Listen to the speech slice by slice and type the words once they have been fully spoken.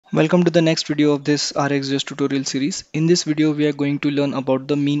Welcome to the next video of this RxJS tutorial series. In this video, we are going to learn about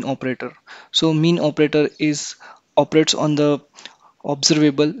the mean operator. So mean operator is operates on the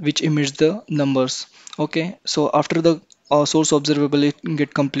observable which emits the numbers. Okay, so after the source observable it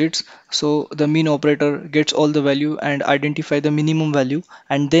get completes, so the mean operator gets all the value and identify the minimum value,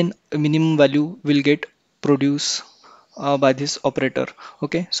 and then a minimum value will get produced by this operator.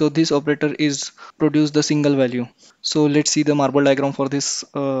 Okay, so this operator is produce the single value. So let's see the marble diagram for this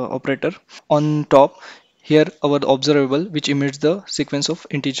operator. On top here our observable which emits the sequence of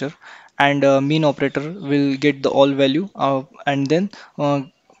integer, and mean operator will get the all value and then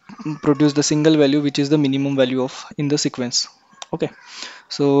produce the single value which is the minimum value of in the sequence. Okay,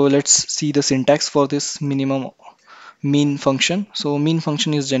 so let's see the syntax for this minimum mean function. So mean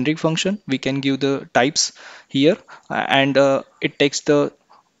function is generic function. We can give the types here, and it takes the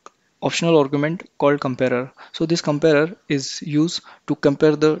optional argument called comparer. So this comparer is used to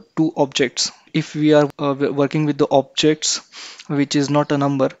compare the two objects. If we are working with the objects which is not a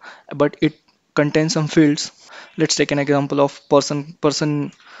number but it contains some fields, let's take an example of person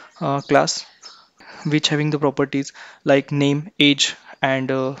class which having the properties like name, age,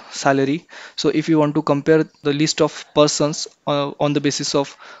 and salary. So if you want to compare the list of persons on the basis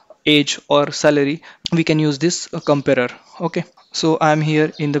of age or salary, we can use this comparer. Okay, so I'm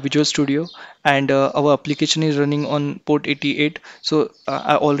here in the Visual Studio, and our application is running on port 88. So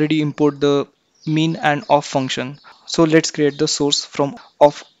I already import the mean and off function. So let's create the source from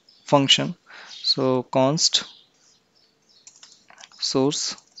off function. So const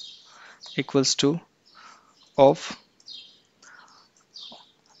source equals to off.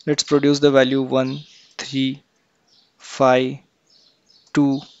 Let's produce the value 1, 3, 5,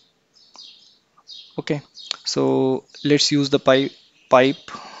 2. Okay, so let's use the pipe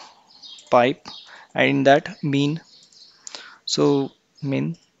and in that mean. So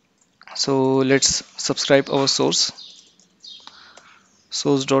mean. So let's subscribe our source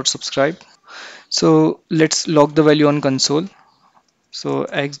dot subscribe. So let's log the value on console. So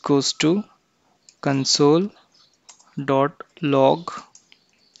x goes to console dot log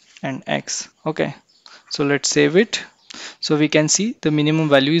and x. Okay, so let's save it. So we can see the minimum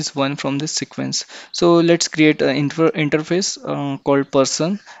value is 1 from this sequence. So let's create an interface called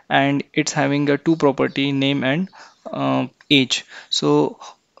person, and it's having a two property, name and age. So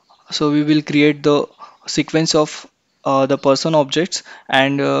we will create the sequence of the person objects,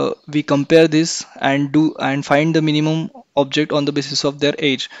 and we compare this and do and find the minimum object on the basis of their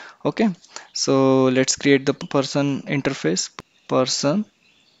age. Okay, so let's create the person interface person,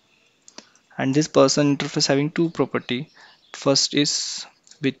 and this person interface having two property. First is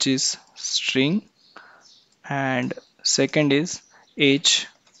which is string, and second is age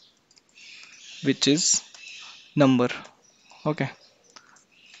which is number. Okay,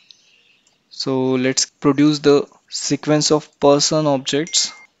 so let's produce the sequence of person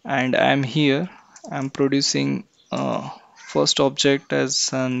objects, and I'm here. I'm producing first object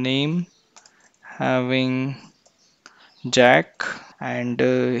as a name having Jack, and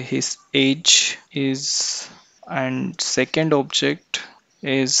his age is, and second object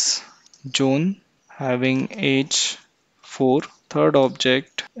is June having age 4. Third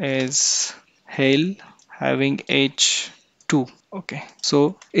object is Hale having age 2. Okay,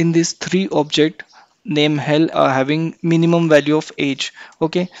 so in these three object, name Hale are having minimum value of age.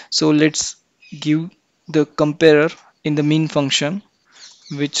 Okay, so let's give the comparer in the mean function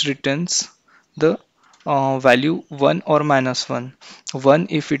which returns the value 1 or minus 1. 1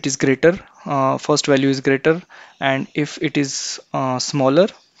 if it is greater, first value is greater, and if it is smaller,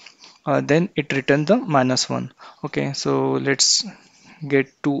 then it returns the minus 1. Okay, so let's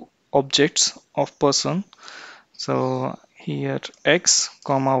get two objects of person. So here x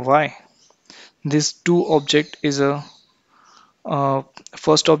comma y, this two object is a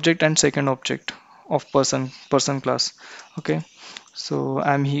first object and second object of person class. Okay, so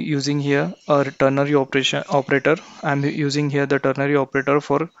I'm using here a ternary operator. I'm using here the ternary operator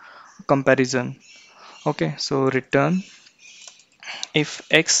for comparison. Okay, so return if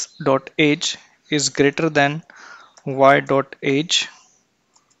x dot age is greater than y dot age,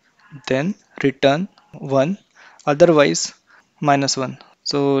 then return 1, otherwise minus 1.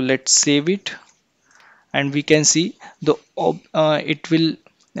 So let's save it, and we can see the it will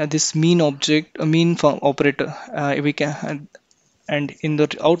this mean object mean operator, we can, and in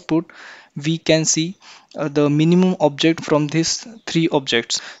the output we can see the minimum object from these three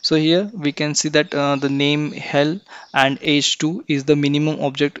objects. So here we can see that the name hell and age 2 is the minimum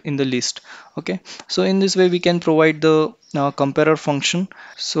object in the list. Okay, so in this way we can provide the comparer function.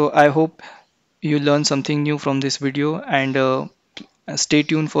 So I hope you learn something new from this video, and Stay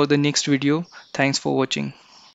tuned for the next video. Thanks for watching.